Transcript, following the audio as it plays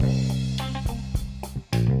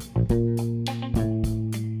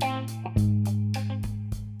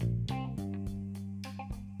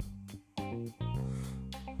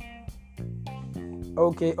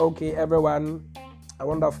Okay, everyone. A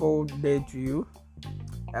wonderful day to you.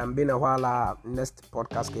 Been a while. Our next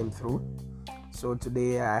podcast came through. So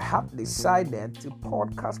today I have decided to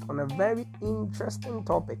podcast on a very interesting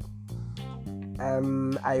topic.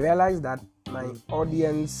 I realized that my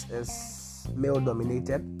audience is male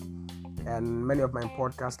dominated, and many of my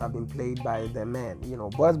podcasts have been played by the men.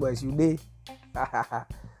 Boys, you day.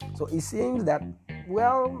 So it seems that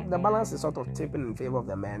the balance is sort of tipping in favor of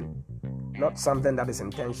the men. Not something that is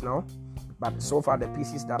intentional, but so far the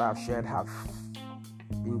pieces that I've shared have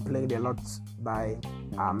been played a lot by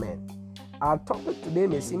our men. Our topic today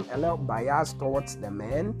may seem a little biased towards the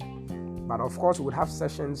men, but of course we would have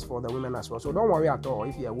sessions for the women as well. So don't worry at all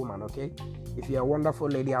if you're a woman, okay? If you're a wonderful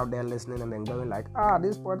lady out there listening and then going like,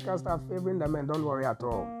 this podcast are favoring the men, don't worry at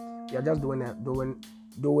all. You're just moving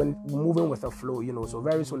with the flow, So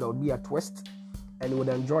very soon there will be a twist, and you would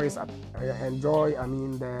enjoy the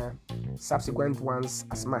subsequent ones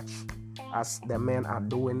as much as the men are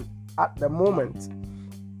doing at the moment.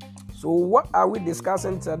 So what are we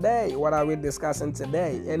discussing today?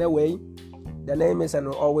 Anyway, the name is and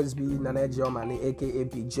will always be Nana Jomani, aka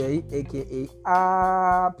PJ, aka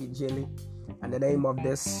PJ, and the name of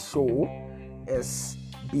this show is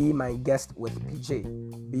Be My Guest with PJ.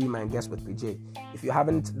 Be My Guest with PJ. If you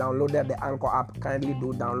haven't downloaded the Anchor app, kindly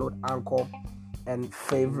do download Anchor and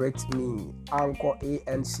favorite me, Anchor,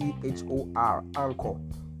 ANCHOR, Anchor,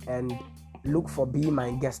 and look for Be My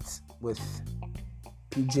Guest with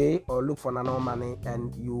PJ, or look for Nano Money,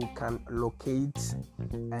 and you can locate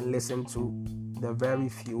and listen to the very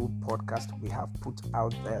few podcasts we have put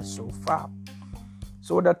out there so far.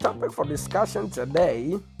 So the topic for discussion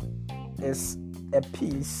today is a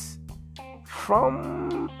piece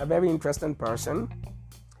from a very interesting person.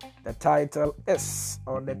 The title is,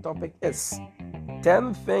 or the topic is,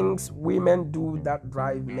 10 Things Women Do That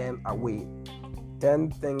Drive Men Away.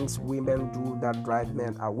 10 Things Women Do That Drive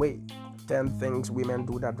Men Away. 10 Things Women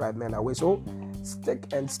Do That Drive Men Away. So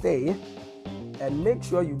stick and stay, and make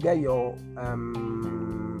sure you get your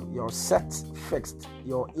set fixed,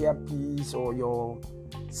 your earpiece or your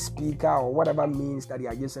speaker or whatever means that you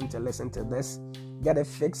are using to listen to this. Get it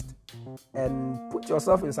fixed and put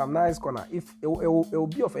yourself in some nice corner. If it will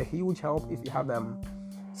be of a huge help if you have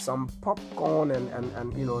some popcorn and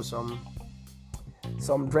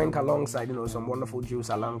some drink alongside, some wonderful juice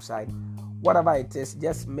alongside. Whatever it is,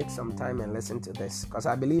 just make some time and listen to this, because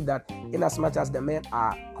I believe that in as much as the men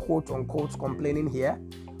are quote unquote complaining here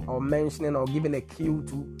or mentioning or giving a cue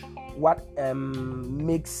to what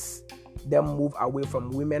makes them move away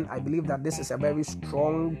from women, I believe that this is a very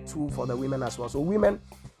strong tool for the women as well. So women,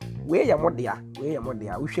 we go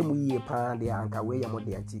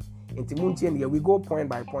point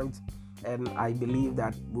by point, and I believe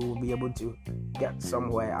that we will be able to get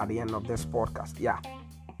somewhere at the end of this podcast. Yeah.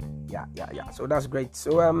 So that's great.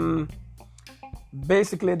 So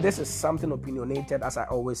basically this is something opinionated. As I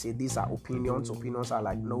always say, these are opinions. Opinions are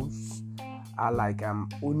like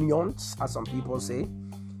onions, as some people say.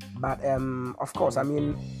 But of course, at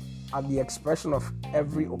the expression of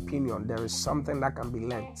every opinion, there is something that can be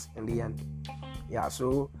learnt in the end. Yeah,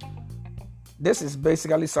 so this is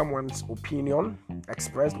basically someone's opinion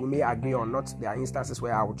expressed. We may agree or not. There are instances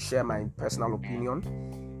where I would share my personal opinion,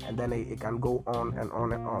 and then it can go on and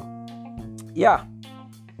on and on. Yeah.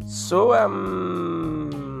 So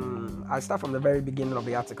I start from the very beginning of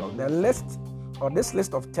the article. This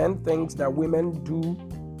list of 10 things that women do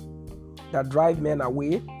that drive men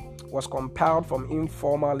away was compiled from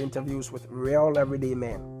informal interviews with real everyday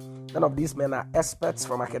men. None of these men are experts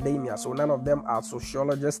from academia, so none of them are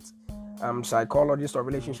sociologists, psychologists, or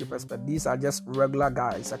relationship experts. These are just regular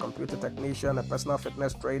guys: a computer technician, a personal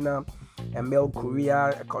fitness trainer, a male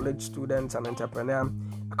courier, a college student, an entrepreneur,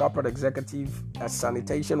 a corporate executive, a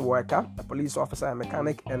sanitation worker, a police officer, a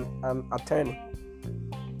mechanic, and an attorney.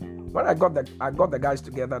 When I got the guys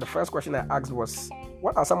together, the first question I asked was,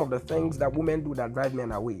 what are some of the things that women do that drive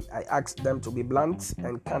men away? I asked them to be blunt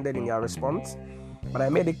and candid in their response, but I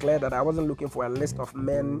made it clear that I wasn't looking for a list of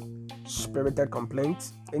men-spirited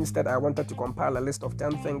complaints. Instead, I wanted to compile a list of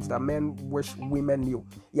 10 things that men wish women knew.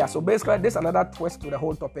 Yeah, so basically, this is another twist to the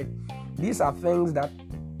whole topic. These are things that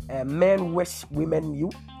men wish women knew.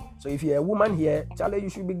 So if you're a woman here, Charlie, you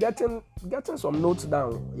should be getting some notes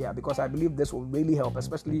down. Yeah, because I believe this will really help,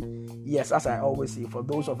 especially, yes, as I always say, for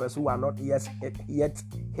those of us who are not yet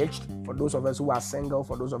hitched, for those of us who are single,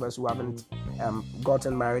 for those of us who haven't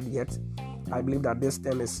gotten married yet. I believe that this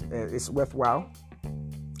thing is worthwhile.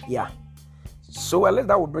 Yeah. So a list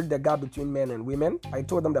that would bridge the gap between men and women. I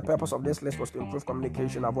told them the purpose of this list was to improve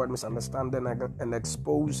communication, avoid misunderstanding, and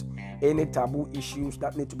expose any taboo issues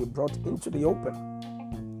that need to be brought into the open.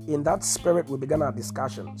 in that spirit, we began our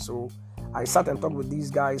discussion. So I sat and talked with these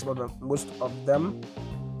guys, but most of them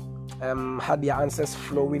had their answers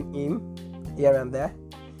flowing in here and there.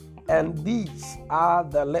 And these are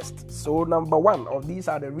the list. So number one of these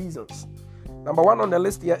are the reasons. Number one on the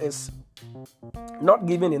list here is not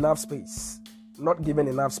giving enough space. Not giving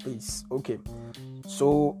enough space. Okay.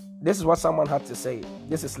 So this is what someone had to say.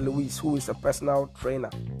 This is Louise, who is a personal trainer.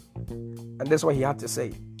 And this is what he had to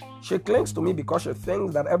say. She clings to me because she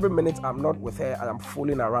thinks that every minute I'm not with her, I am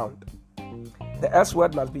fooling around. The S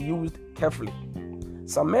word must be used carefully.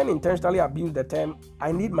 Some men intentionally abuse the term,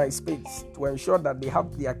 I need my space, to ensure that they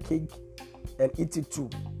have their cake and eat it too.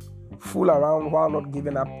 Fool around while not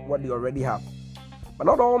giving up what they already have. But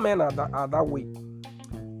not all men are that way.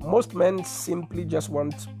 Most men simply just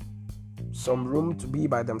want some room to be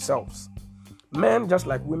by themselves. Men, just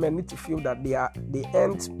like women, need to feel that they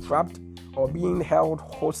aren't trapped or being held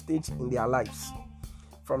hostage in their lives.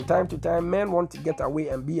 From time to time, men want to get away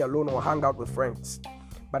and be alone or hang out with friends.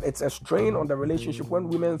 But it's a strain on the relationship when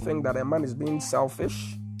women think that a man is being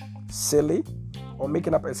selfish, silly, or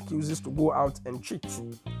making up excuses to go out and cheat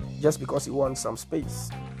just because he wants some space.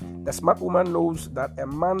 The smart woman knows that a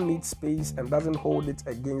man needs space and doesn't hold it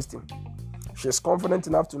against him. She is confident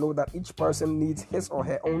enough to know that each person needs his or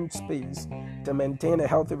her own space to maintain a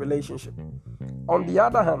healthy relationship. On the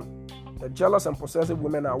other hand, the jealous and possessive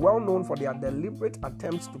women are well known for their deliberate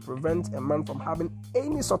attempts to prevent a man from having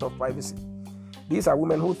any sort of privacy. These are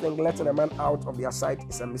women who think letting a man out of their sight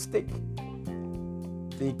is a mistake.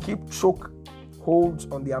 They keep choke holds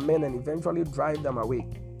on their men and eventually drive them away.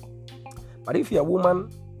 But if a woman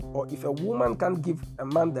can't give a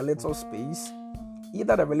man the little space,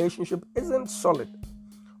 either the relationship isn't solid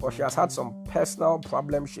or she has had some personal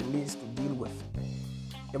problems she needs to deal with.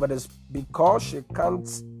 If it is because she can't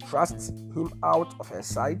trust him out of her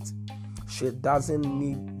sight, she doesn't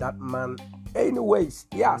need that man anyways.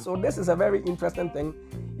 Yeah, so this is a very interesting thing.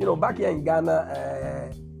 Back here in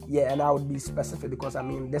Ghana, and I would be specific because,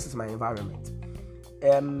 this is my environment.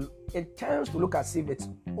 It tends to look as if it's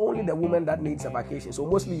only the woman that needs a vacation. So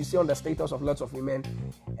mostly you see on the status of lots of women,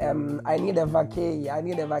 I need a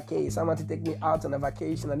vacay, someone to take me out on a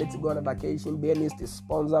vacation, I need to go on a vacation, bear needs to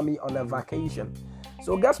sponsor me on a vacation.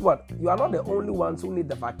 So guess what? You are not the only ones who need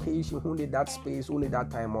the vacation, who need that space, who need that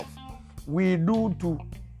time off. We do too.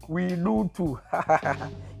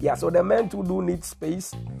 Yeah, so the men too do need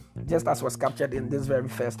space, just as was captured in this very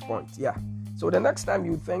first point. Yeah. So the next time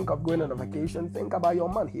you think of going on a vacation, think about your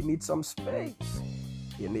man. He needs some space.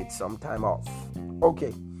 He needs some time off.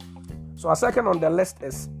 Okay. So a second on the list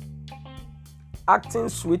is acting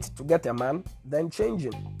sweet to get a man, then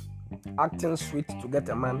changing. Acting sweet to get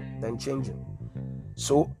a man, then changing.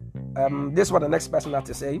 So this is what the next person had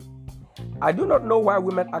to say. I do not know why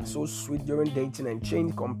women act so sweet during dating and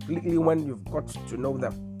change completely when you've got to know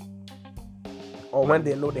them, or when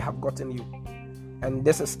they know they have gotten you. And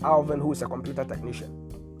this is Alvin, who is a computer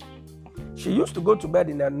technician. She used to go to bed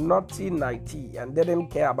in a naughty nightie and didn't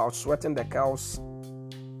care about sweating the curls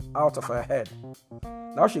out of her head.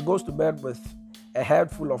 Now she goes to bed with a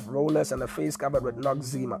head full of rollers and a face covered with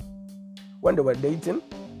Noxzema. When they were dating,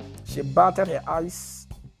 she batted her eyes,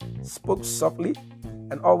 spoke softly,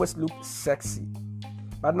 and always looked sexy.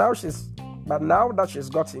 But now that she's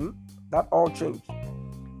got him, that all changed.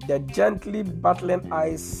 The gently battling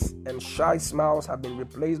eyes and shy smiles have been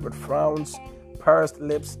replaced with frowns, pursed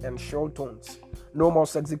lips, and show tones. No more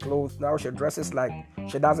sexy clothes. Now she dresses like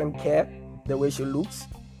she doesn't care the way she looks.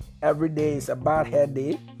 Every day is a bad hair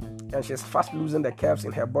day, and she's fast losing the curves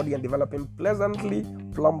in her body and developing pleasantly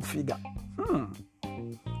plump figure.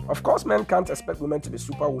 Of course, men can't expect women to be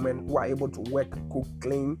superwomen who are able to work, cook,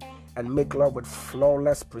 clean, and make love with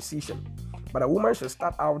flawless precision. But a woman should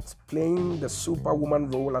start out playing the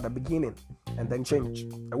superwoman role at the beginning and then change.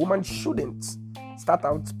 A woman shouldn't start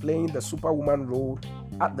out playing the superwoman role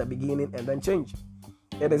at the beginning and then change.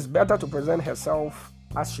 It is better to present herself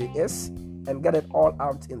as she is and get it all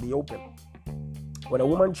out in the open. When a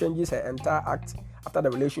woman changes her entire act after the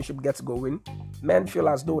relationship gets going, men feel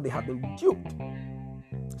as though they have been duped.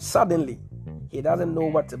 Suddenly, he doesn't know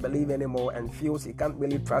what to believe anymore and feels he can't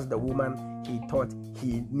really trust the woman he thought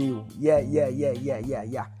he knew. Yeah.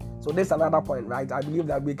 So this is another point, right? I believe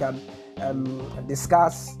that we can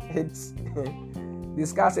discuss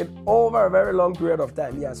it over a very long period of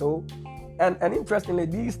time. Yeah. So, and interestingly,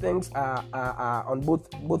 these things are on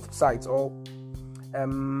both sides, or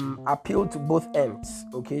appeal to both ends.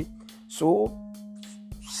 Okay. So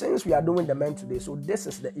since we are doing the men today, so this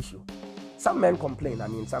is the issue. Some men complain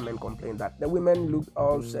that the women look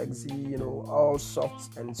all sexy, all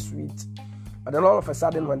soft and sweet. But then all of a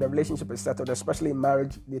sudden, when the relationship is settled, especially in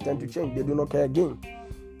marriage, they tend to change. They do not care again.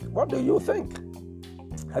 What do you think?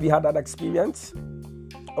 Have you had that experience?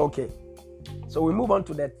 Okay. So we move on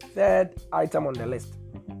to the third item on the list.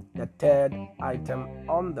 The third item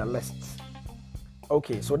on the list.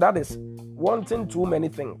 Okay, so that is wanting too many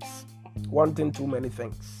things. Wanting too many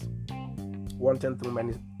things. Wanting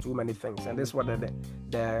too many things. And this is what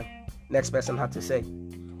the next person had to say.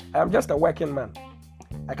 I'm just a working man.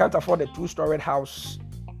 I can't afford a 2-storied house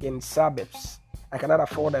in suburbs. I cannot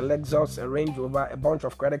afford a Lexus, a Range Rover, a bunch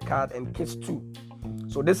of credit card, and kids too.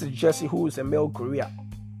 So this is Jesse, who is a male courier.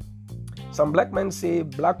 Some black men say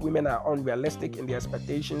black women are unrealistic in their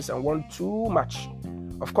expectations and want too much.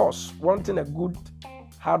 Of course, wanting a good,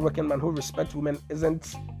 hardworking man who respects women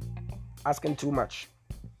isn't asking too much.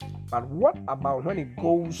 But what about when it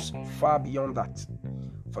goes far beyond that?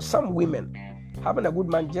 For some women, having a good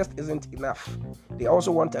man just isn't enough. They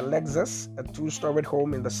also want a Lexus, a 2-storied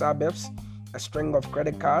home in the suburbs, a string of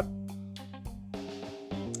credit card.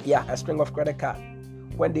 A string of credit card.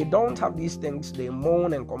 When they don't have these things, they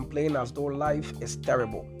moan and complain as though life is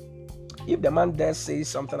terrible. If the man dares say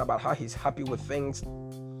something about how he's happy with things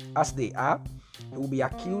as they are, he will be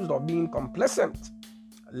accused of being complacent,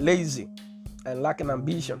 lazy, and lacking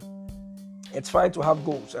ambition. It's fine to have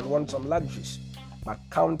goals and want some luxuries, but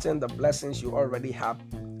counting the blessings you already have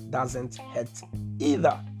doesn't hurt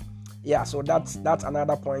either. So that's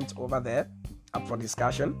another point over there up for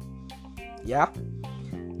discussion.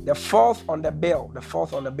 The fourth on the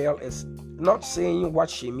bill is not saying what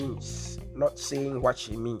she means. Not saying what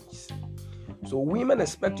she means. So women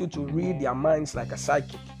expect you to read their minds like a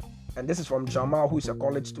psychic. And this is from Jamal, who is a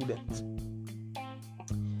college student.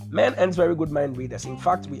 Men aren't very good mind readers. In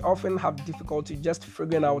fact, we often have difficulty just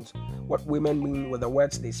figuring out what women mean with the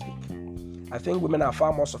words they speak. I think women are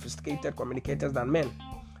far more sophisticated communicators than men.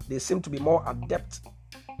 They seem to be more adept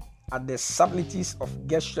at the subtleties of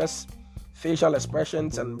gestures, facial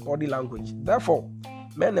expressions, and body language. Therefore,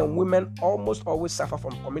 men and women almost always suffer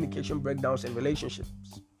from communication breakdowns in relationships.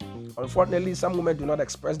 Unfortunately, some women do not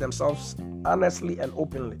express themselves honestly and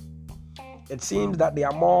openly. It seems that they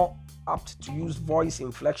are more apt to use voice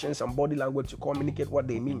inflections and body language to communicate what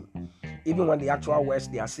they mean, even when the actual words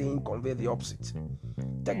they are saying convey the opposite.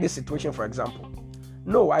 Take this situation for example.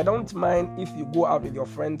 No, I don't mind if you go out with your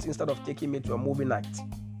friends instead of taking me to a movie night.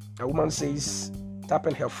 A woman says,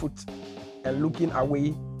 tapping her foot and looking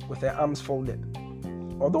away with her arms folded.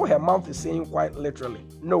 Although her mouth is saying quite literally,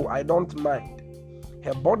 no, I don't mind,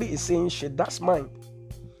 her body is saying she does mind.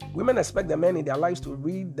 Women expect the men in their lives to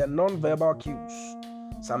read the non-verbal cues.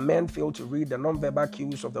 Some men fail to read the non-verbal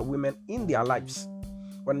cues of the women in their lives.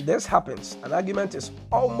 When this happens, an argument is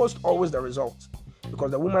almost always the result,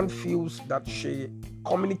 because the woman feels that she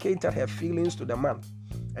communicated her feelings to the man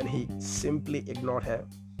and he simply ignored her.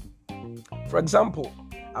 For example,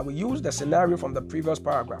 I will use the scenario from the previous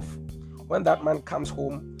paragraph. When that man comes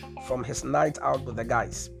home from his night out with the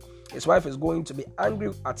guys, his wife is going to be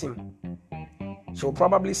angry at him. She'll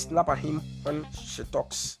probably snap at him when she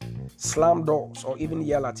talks, slam doors, or even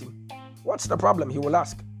yell at him. What's the problem? He will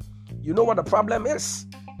ask. You know what the problem is?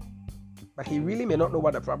 But he really may not know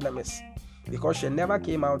what the problem is, because she never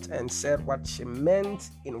came out and said what she meant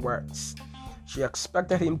in words. She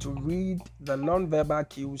expected him to read the non-verbal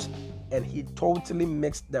cues, and he totally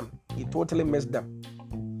missed them.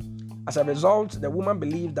 As a result, the woman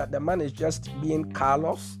believed that the man is just being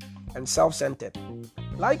callous and self-centered.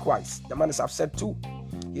 Likewise, the man is upset too.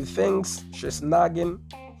 He thinks she's nagging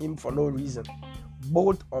him for no reason.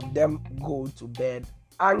 Both of them go to bed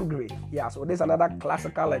angry. So this is another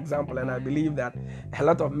classical example, and I believe that a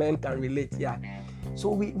lot of men can relate. So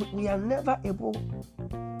we are never able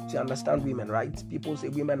to understand women, right? People say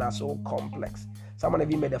women are so complex. Someone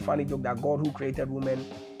even made a funny joke that God, who created women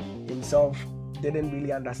himself, didn't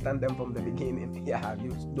really understand them from the beginning.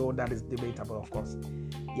 Though that is debatable, of course.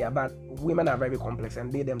 But women are very complex,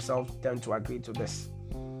 and they themselves tend to agree to this.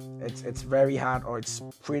 It's very hard, or it's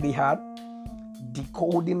pretty hard,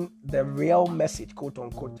 decoding the real message, quote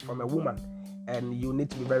unquote, from a woman, and you need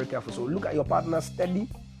to be very careful. So look at your partner steady,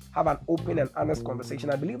 have an open and honest conversation.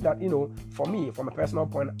 I believe that, for me, from a personal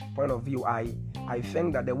point of view, I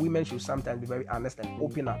think that the women should sometimes be very honest and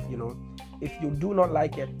open up. If you do not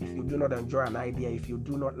like it, if you do not enjoy an idea, if you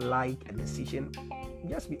do not like a decision,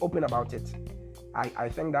 just be open about it. I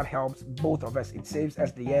think that helps both of us. It saves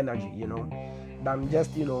us the energy, than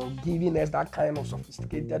just, giving us that kind of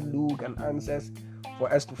sophisticated look and answers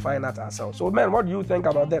for us to find out ourselves. So, man, what do you think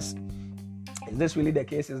about this? Is this really the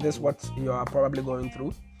case? Is this what you are probably going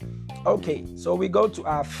through? Okay, so we go to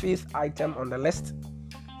our fifth item on the list.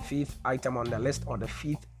 Or the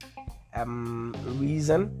fifth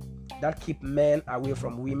reason that keep men away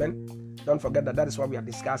from women. Don't forget that is what we are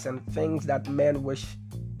discussing. Things that men wish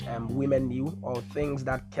women knew, or things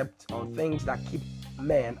that keep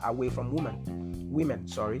men away from women.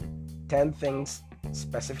 10 things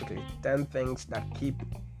specifically. 10 things that keep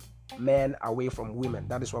men away from women.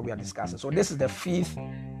 That is what we are discussing. So this is the 5th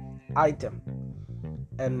item,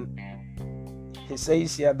 and he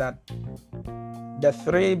says here that the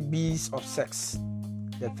 3 B's of sex.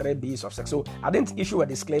 The 3 B's of sex. So I didn't issue a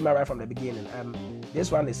disclaimer right from the beginning.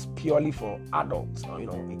 This one is purely for adults.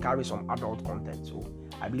 It carries some adult content. So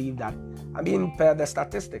I believe that, per the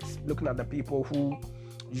statistics, looking at the people who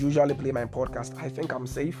usually play my podcast, I think I'm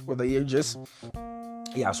safe with the ages.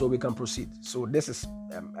 Yeah, so we can proceed. So this is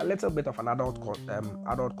a little bit of an adult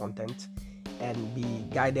content, and be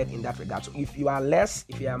guided in that regard. So if you are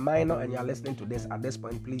a minor and you are listening to this at this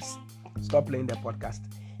point, please stop playing the podcast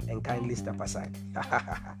and kindly step aside.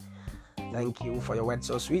 Thank you for your words,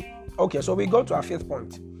 so sweet. Okay, so we go to our 5th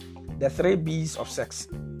point, the 3 B's of sex.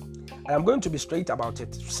 I am going to be straight about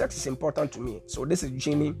it. Sex is important to me. So this is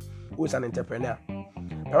Jimmy, who is an entrepreneur.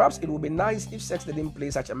 Perhaps it would be nice if sex didn't play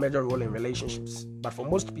such a major role in relationships, but for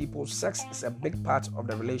most people, sex is a big part of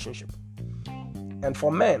the relationship. And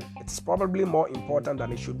for men, it's probably more important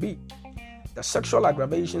than it should be. The sexual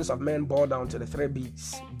aggravations of men boil down to the 3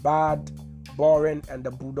 B's: bad, boring, and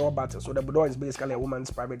the boudoir battle. So the boudoir is basically a woman's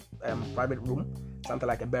private room, something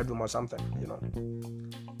like a bedroom or something,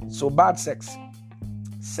 So bad sex.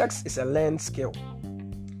 Sex is a learned skill.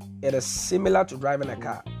 It is similar to driving a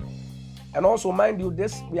car. And also, mind you,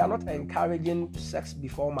 we are not encouraging sex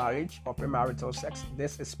before marriage or premarital sex.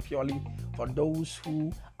 This is purely for those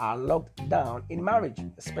who are locked down in marriage,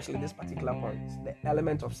 especially this particular point. The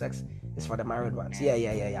element of sex is for the married ones. Yeah,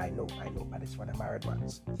 I know, but it's for the married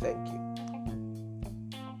ones. Thank you.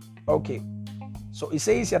 Okay, so it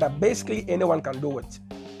says here that basically anyone can do it.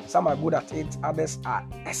 Some are good at it, others are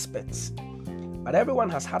experts. But everyone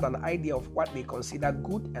has had an idea of what they consider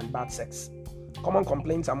good and bad sex. Common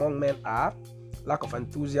complaints among men are lack of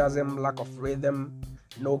enthusiasm, lack of rhythm,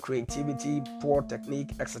 no creativity, poor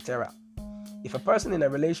technique, etc. If a person in a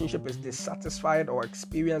relationship is dissatisfied or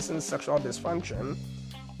experiencing sexual dysfunction,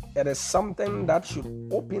 it is something that should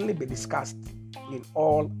openly be discussed in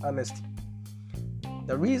all honesty.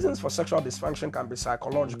 The reasons for sexual dysfunction can be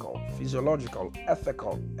psychological, physiological,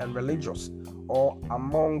 ethical, and religious, or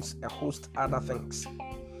amongst a host other things.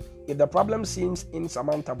 If the problem seems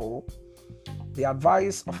insurmountable, the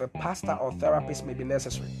advice of a pastor or therapist may be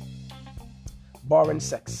necessary. Boring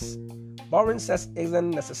sex. Boring sex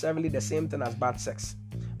isn't necessarily the same thing as bad sex,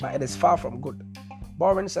 but it is far from good.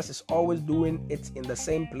 Boring sex is always doing it in the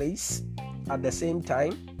same place, at the same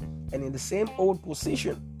time, and in the same old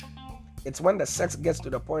position. It's when the sex gets to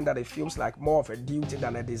the point that it feels like more of a duty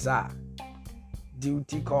than a desire.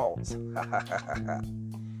 Duty calls.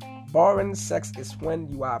 Boring sex is when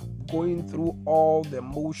you are going through all the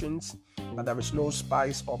motions, but there is no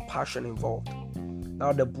spice or passion involved.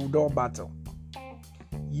 Now the boudoir battle.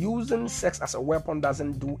 Using sex as a weapon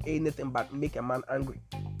doesn't do anything but make a man angry.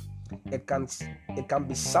 It can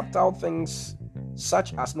be subtle things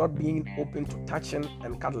such as not being open to touching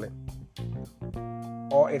and cuddling.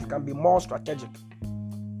 Or it can be more strategic.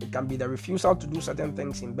 It can be the refusal to do certain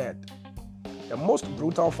things in bed. The most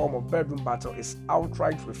brutal form of bedroom battle is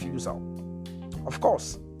outright refusal. Of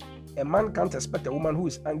course, a man can't expect a woman who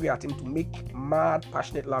is angry at him to make mad,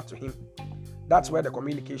 passionate love to him. That's where the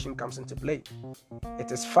communication comes into play.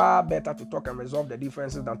 It is far better to talk and resolve the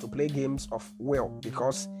differences than to play games of will,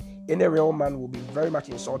 because any real man will be very much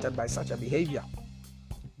insulted by such a behavior.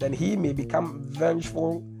 Then he may become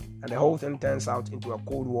vengeful, and the whole thing turns out into a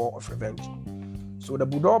cold war of revenge. So the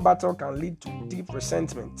boudoir battle can lead to deep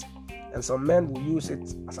resentment, and some men will use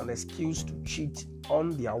it as an excuse to cheat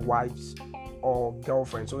on their wives or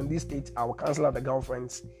girlfriends. So in this state, I will cancel out the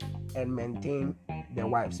girlfriends and maintain the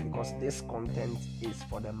wives, because this content is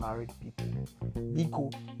for the married people.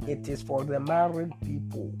 Biko, it is for the married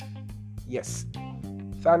people. Yes.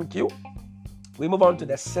 Thank you. We move on to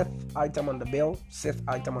the 6th item on the bill,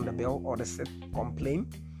 or the 6th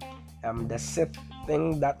complaint. The 6th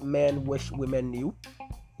thing that men wish women knew.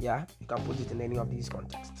 Yeah, you can put it in any of these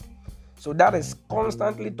contexts. So that is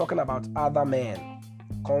constantly talking about other men.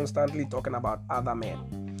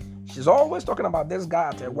 She's always talking about this guy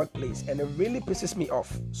at her workplace, and it really pisses me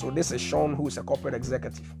off. So this is Sean, who is a corporate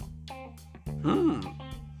executive.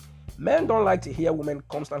 Men don't like to hear women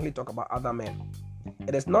constantly talk about other men.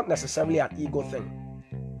 It is not necessarily an ego thing.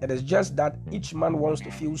 It is just that each man wants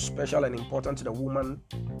to feel special and important to the woman,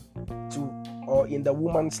 or in the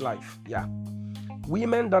woman's life. Yeah.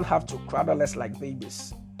 Women don't have to cradle us like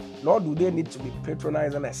babies. nor do they need to be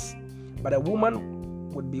patronizing us. But a woman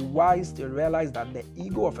would be wise to realize that the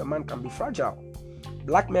ego of a man can be fragile.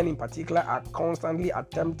 Black men in particular are constantly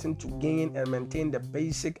attempting to gain and maintain the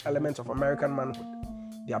basic elements of American manhood: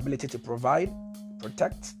 the ability to provide,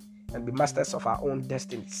 protect, and be masters of our own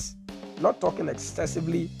destinies. Not talking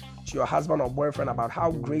excessively to your husband or boyfriend about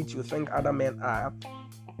how great you think other men are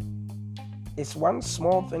is one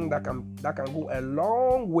small thing that can go a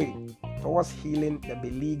long way towards healing the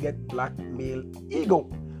beleaguered black male ego.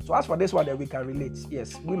 So as for this one, that we can relate.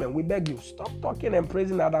 Yes, women, we beg you, stop talking and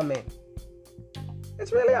praising other men.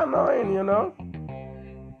 It's really annoying, you know.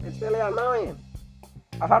 It's really annoying.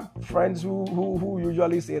 I've had friends who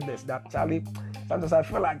usually say this, that Charlie, sometimes I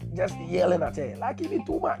feel like just yelling at her, like it be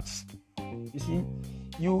too much. You see,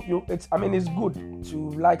 it's good to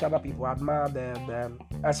like other people, admire the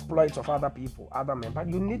exploits of other people, other men, but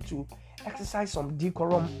you need to exercise some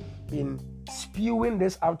decorum in spewing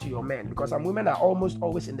this out to your men, because some women are almost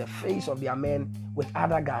always in the face of their men with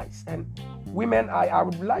other guys. And women, I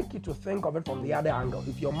would like you to think of it from the other angle.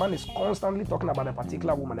 If your man is constantly talking about a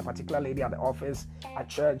particular woman, a particular lady at the office, at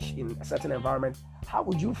church, in a certain environment, how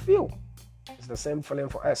would you feel? It's the same feeling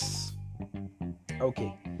for us.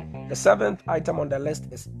 Okay. The seventh item on the list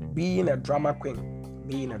is being a drama queen.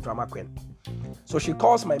 Being a drama queen. So she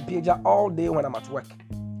calls my pager all day when I'm at work.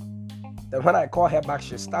 Then when I call her back,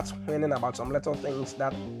 she starts whining about some little things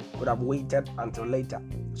that could have waited until later.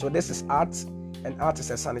 So this is Art, and Art is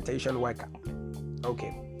a sanitation worker.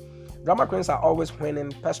 Okay. Drama queens are always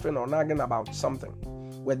whining, pestering, or nagging about something.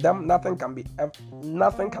 With them, nothing can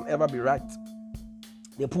ever be right.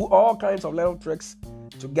 They pull all kinds of little tricks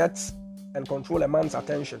to get and control a man's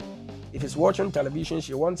attention. If he's watching television,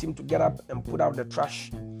 she wants him to get up and put out the trash.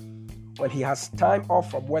 When he has time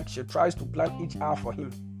off from work, she tries to plan each hour for him.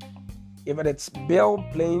 If it is bill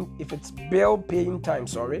paying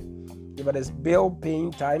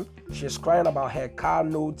time, she's crying about her car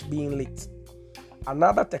note being late.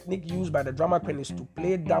 Another technique used by the drama queen is to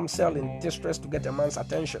play damsel in distress to get a man's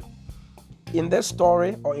attention. In this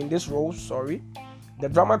role, the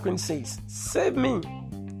drama queen says, "Save me."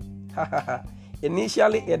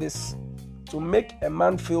 Initially, it is to make a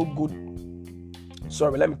man feel good.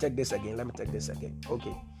 Let me take this again.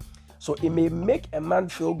 Okay. So it may make a man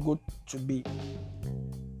feel good to be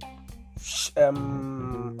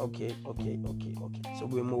okay. So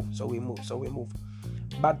we move.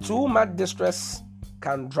 But too much distress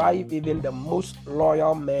can drive even the most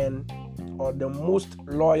loyal man or the most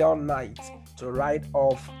loyal knight to ride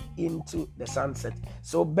off into the sunset.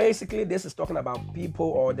 So basically, this is talking about people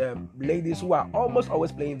or the ladies who are almost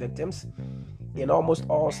always playing victims in almost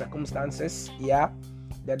all circumstances. Yeah,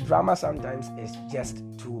 the drama sometimes is just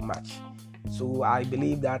too much. So I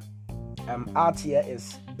believe that Art here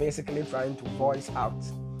is basically trying to voice out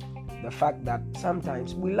the fact that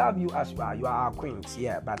sometimes we love you as you are our queens,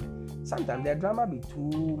 yeah, but sometimes the drama be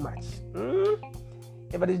too much.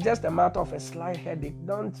 If it is just a matter of a slight headache,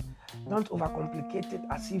 don't overcomplicate it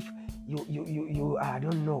as if you I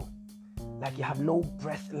don't know, like you have no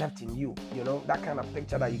breath left in you, that kind of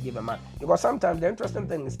picture that you give a man. Because sometimes the interesting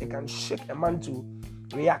thing is it can shake a man to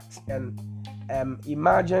react. And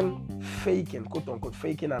imagine faking, quote unquote,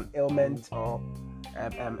 faking an ailment or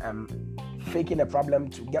faking a problem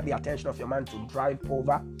to get the attention of your man to drive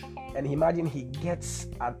over, and imagine he gets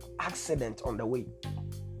an accident on the way.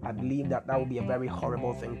 I believe that would be a very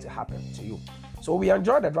horrible thing to happen to you. So we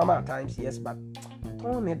enjoy the drama at times, yes, but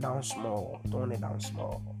tone it down small.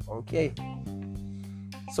 Okay.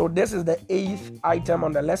 So this is the eighth item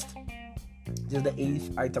on the list.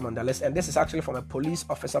 And this is actually from a police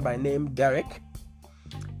officer by name Derek.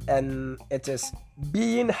 And it is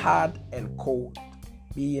being hard and cold.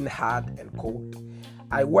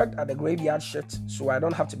 I worked at the graveyard shift, so I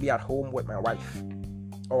don't have to be at home with my wife.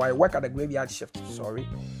 Or I work at the graveyard shift, so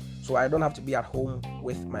I don't have to be at home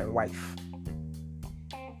with my wife.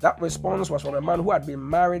 That response was from a man who had been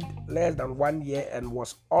married less than 1 year and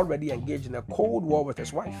was already engaged in a cold war with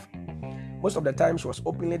his wife. Most of the time, she was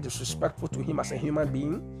openly disrespectful to him as a human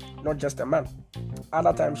being, not just a man.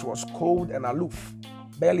 Other times, she was cold and aloof,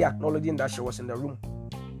 barely acknowledging that she was in the room.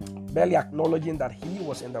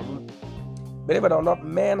 Believe it or not,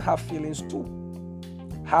 men have feelings too.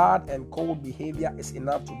 Hard and cold behavior is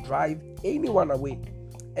enough to drive anyone away.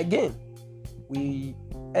 Again, we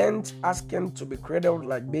ain't asking to be cradled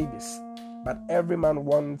like babies, but every man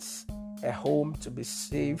wants a home to be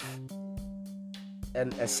safe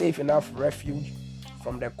and a safe enough refuge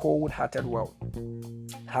from the cold-hearted world.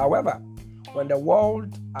 However, when the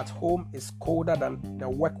world at home is colder than the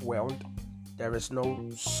work world, there is no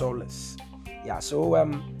solace. Yeah, so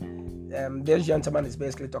this gentleman is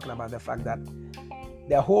basically talking about the fact that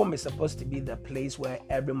the home is supposed to be the place where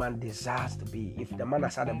every man desires to be. If the man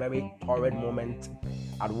has had a very torrid moment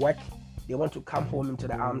at work, they want to come home into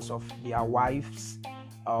the arms of their wives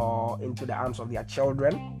or into the arms of their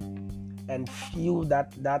children and feel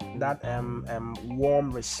that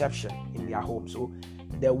warm reception in their home. So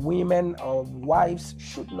the women or wives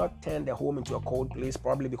should not turn the home into a cold place,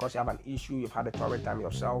 probably because you have an issue, you've had a torrid time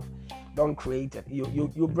yourself. Don't create it.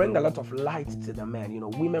 You bring a lot of light to the men.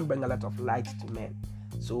 Women bring a lot of light to men.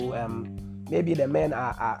 So maybe the men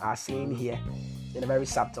are saying here in a very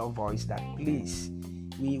subtle voice that please,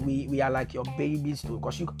 we are like your babies too,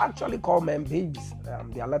 because you actually call men babies.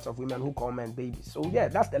 There are lots of women who call men babies. So yeah,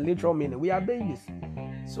 that's the literal meaning. We are babies.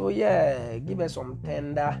 So yeah, give us some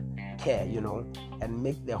tender care, and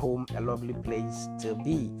make the home a lovely place to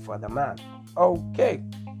be for the man. Okay.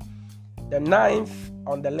 The 9th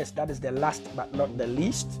on the list, that is the last but not the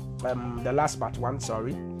least. The last but one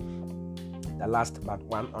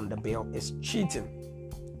on the bill is cheating.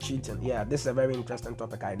 Cheating. Yeah, this is a very interesting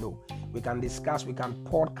topic, I know. We can discuss, we can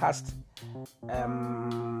podcast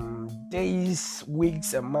days,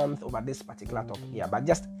 weeks, a month over this particular topic. Yeah, but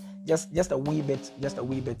just a wee bit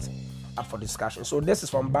up for discussion. So this is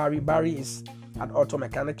from Barry. Barry is an auto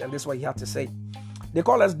mechanic, and this is what he had to say. They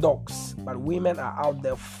call us dogs, but women are out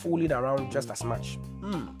there fooling around just as much.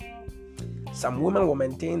 Some women will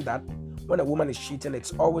maintain that when a woman is cheating,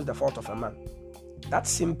 it's always the fault of a man. That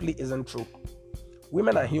simply isn't true.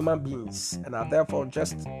 Women are human beings and are therefore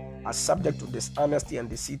just as subject to dishonesty and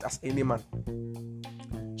deceit as any man.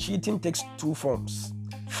 Cheating takes two forms.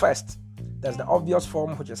 First, there's the obvious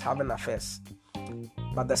form, which is having affairs.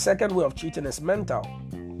 But the second way of cheating is mental.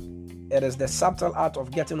 It is the subtle art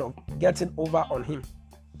of getting over on him.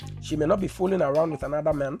 She may not be fooling around with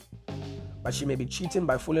another man, but she may be cheating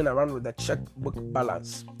by fooling around with the checkbook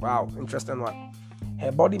balance. Wow, interesting one.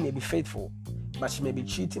 Her body may be faithful, but she may be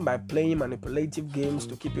cheating by playing manipulative games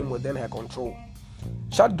to keep him within her control.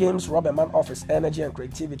 Short games rob a man of his energy and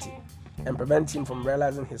creativity and prevent him from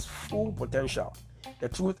realizing his full potential. The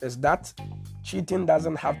truth is that cheating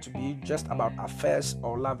doesn't have to be just about affairs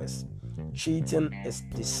or lovers. Cheating is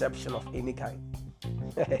deception of any kind.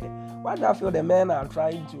 Why do I feel the men are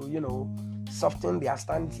trying to, soften their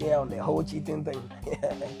stance here on the whole cheating thing?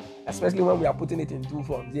 Especially when we are putting it in two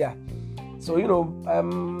forms. Yeah. So,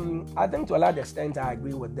 I think to a large extent I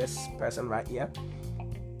agree with this person right here.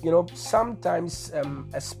 Sometimes,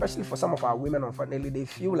 especially for some of our women, unfortunately, they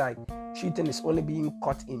feel like cheating is only being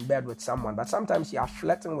caught in bed with someone. But sometimes you are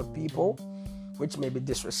flirting with people, which may be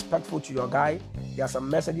disrespectful to your guy. There are some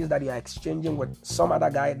messages that you are exchanging with some other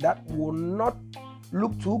guy that will not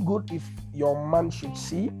look too good if your man should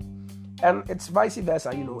see. And it's vice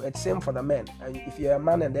versa, it's same for the men. And if you're a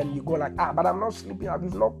man and then you go like, but I'm not sleeping,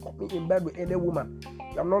 you've not caught me in bed with any woman.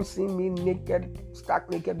 You have not seen me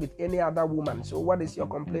stark naked with any other woman. So what is your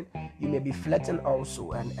complaint? You may be flirting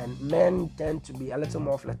also. And men tend to be a little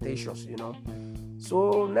more flirtatious,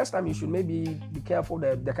 So next time you should maybe be careful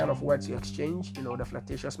the kind of words you exchange, the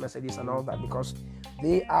flirtatious messages and all that, because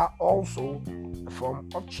they are also a form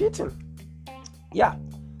of cheating. Yeah.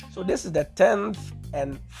 So this is the 10th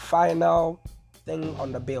and final thing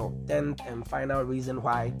on the bill. 10th and final reason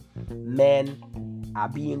why men are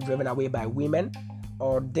being driven away by women,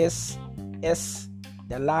 or this is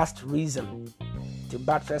the last reason to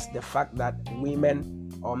buttress the fact that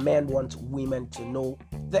women or men want women to know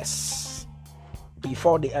this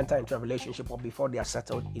before they enter into a relationship or before they are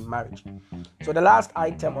settled in marriage. So the last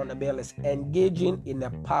item on the bill is engaging in a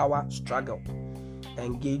power struggle.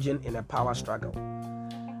 Engaging in a power struggle.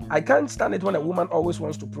 I can't stand it when a woman always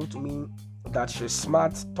wants to prove to me that she's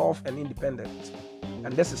smart, tough, and independent.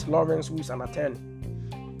 And this is Lawrence, who is an attorney.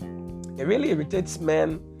 It really irritates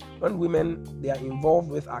men when women they are involved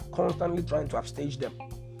with are constantly trying to upstage them.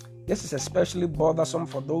 This is especially bothersome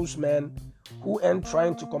for those men who end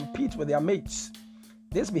trying to compete with their mates.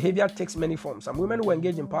 This behavior takes many forms. Some women who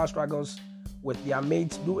engage in power struggles with their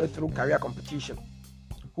mates do it through career competition.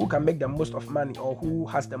 Who can make the most of money or who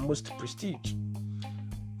has the most prestige?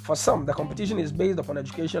 For some, the competition is based upon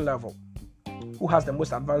education level. Who has the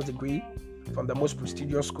most advanced degree from the most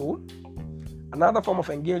prestigious school? Another form of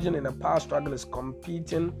engaging in a power struggle is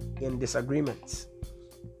competing in disagreements.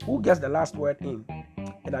 Who gets the last word in?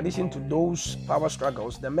 In addition to those power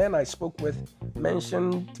struggles, the men I spoke with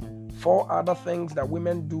mentioned 4 other things that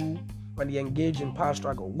women do when they engage in power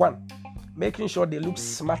struggle. 1, making sure they look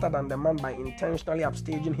smarter than the man by intentionally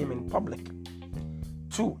upstaging him in public.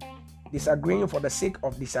 2, disagreeing for the sake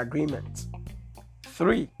of disagreement.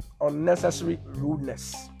 3, unnecessary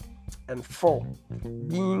rudeness. And 4,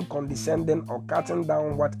 being condescending or cutting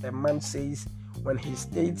down what a man says when he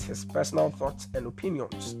states his personal thoughts and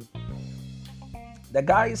opinions. The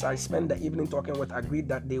guys I spent the evening talking with agreed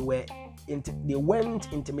that they weren't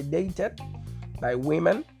intimidated by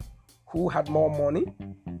women who had more money,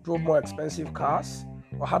 drove more expensive cars,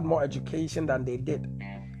 or had more education than they did.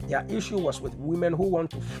 Their issue was with women who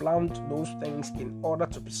want to flaunt those things in order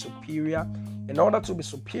to be superior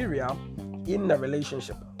in a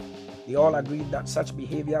relationship. They all agreed that such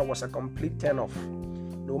behavior was a complete turn-off.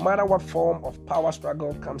 No matter what form of power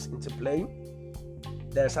struggle comes into play,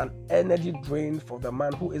 there's an energy drain for the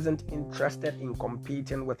man who isn't interested in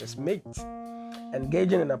competing with his mates.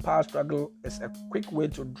 Engaging in a power struggle is a quick way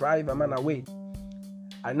to drive a man away.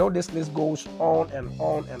 I know this list goes on and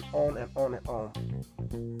on and on and on and on.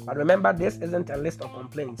 But remember, this isn't a list of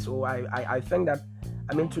complaints. So I think that,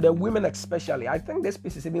 to the women especially, I think this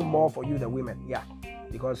piece is even more for you, the women. Yeah,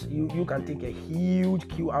 because you can take a huge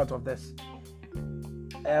cue out of this.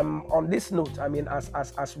 On this note,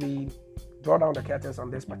 as we draw down the curtains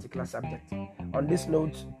on this particular subject, on this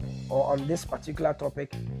note or on this particular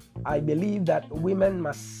topic, I believe that women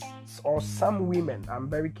must, or some women, I'm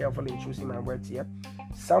very careful in choosing my words here,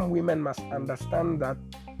 some women must understand that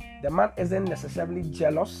the man isn't necessarily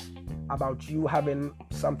jealous about you having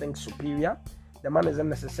something superior. The man isn't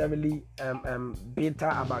necessarily bitter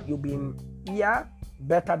about you being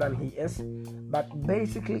better than he is. But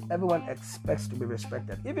basically, everyone expects to be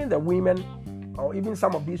respected. Even the women, or even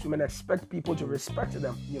some of these women, expect people to respect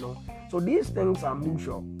them. So these things are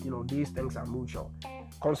mutual. These things are mutual.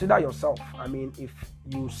 Consider yourself. If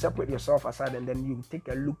you separate yourself aside and then you take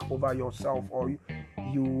a look over yourself, or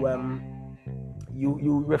you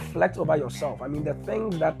reflect over yourself. The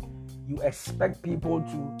things that you expect people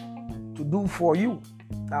to do for you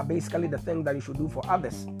are basically the things that you should do for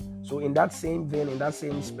others. So in that same vein, in that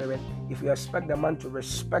same spirit, if you expect the man to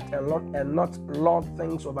respect and not lord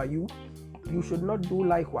things over you, you should not do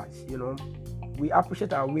likewise. We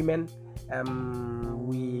appreciate our women.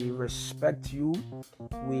 We respect you.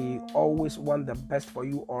 We always want the best for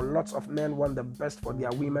you, or lots of men want the best for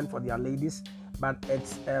their women, for their ladies. But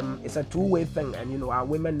it's a two-way thing, and our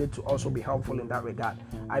women need to also be helpful in that regard.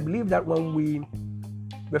 I believe that when we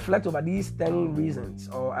reflect over these 10 reasons,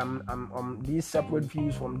 or these separate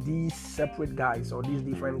views from these separate guys, or these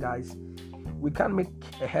different guys, we can make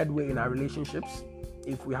a headway in our relationships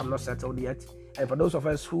if we have not settled yet. And for those of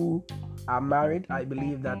us who are married, I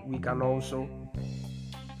believe that we can also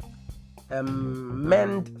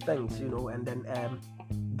mend things, and then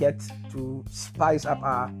get to spice up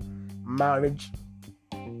our marriage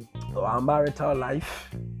or our marital life.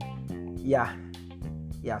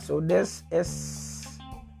 So this is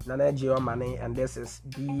Nana Giomane, and this is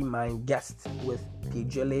Be My Guest with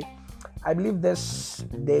PJL. I believe this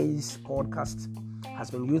day's podcast has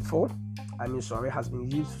been useful. Has been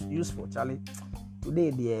useful, Charlie. Today,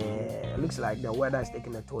 it looks like the weather is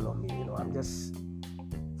taking a toll on me. I'm just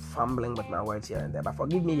fumbling with my words here and there. But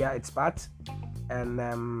forgive me, it's part. And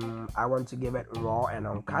I want to give it raw and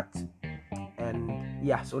uncut.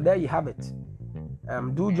 And so there you have it.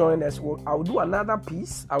 Do join us. I'll do another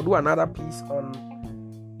piece.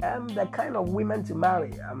 on the kind of women to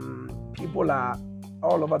marry. People are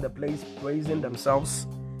all over the place praising themselves,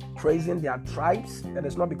 praising their tribes. And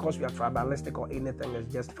it's not because we are tribalistic or anything.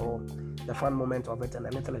 It's just for the fun moment of it and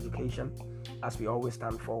a little education, as we always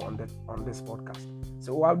stand for on this podcast.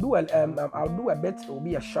 So I'll do a bit. It will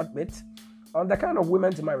be a short bit on the kind of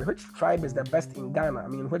women to marry. Which tribe is the best in Ghana?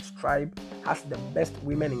 Which tribe has the best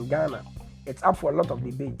women in Ghana? It's up for a lot of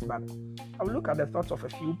debate, but I'll look at the thoughts of a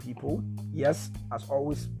few people. Yes, as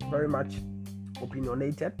always, very much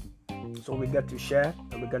opinionated. So we get to share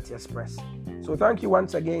and we get to express. So thank you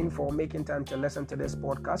once again for making time to listen to this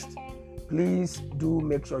podcast. Please do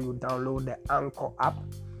make sure you download the Anchor app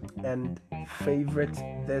and favorite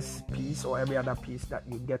this piece or every other piece that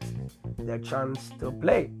you get the chance to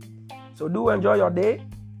play. So do enjoy your day.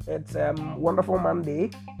 It's wonderful Monday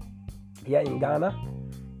here in Ghana.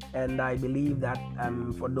 And I believe that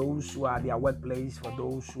for those who are at their workplace, for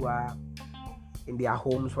those who are in their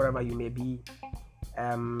homes, wherever you may be,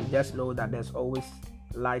 just know that there's always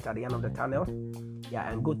light at the end of the tunnel.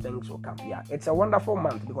 And good things will come. It's a wonderful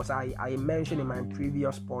month because I mentioned in my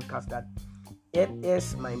previous podcast that it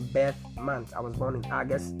is my birth month. I was born in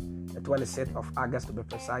August, the 26th of August to be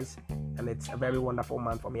precise, and it's a very wonderful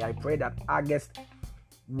month for me. I pray that August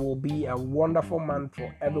will be a wonderful month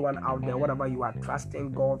for everyone out there. Whatever you are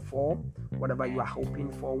trusting God for, whatever you are hoping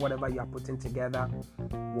for, whatever you are putting together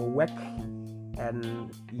will work, and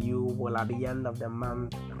you will at the end of the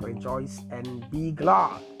month rejoice and be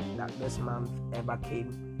glad that this month ever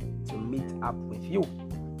came to meet up with you.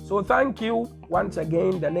 So thank you once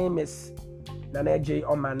again. The name is Nana J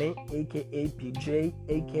Omane, aka PJ,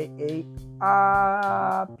 aka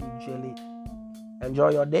PJ. Enjoy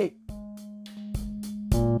your day.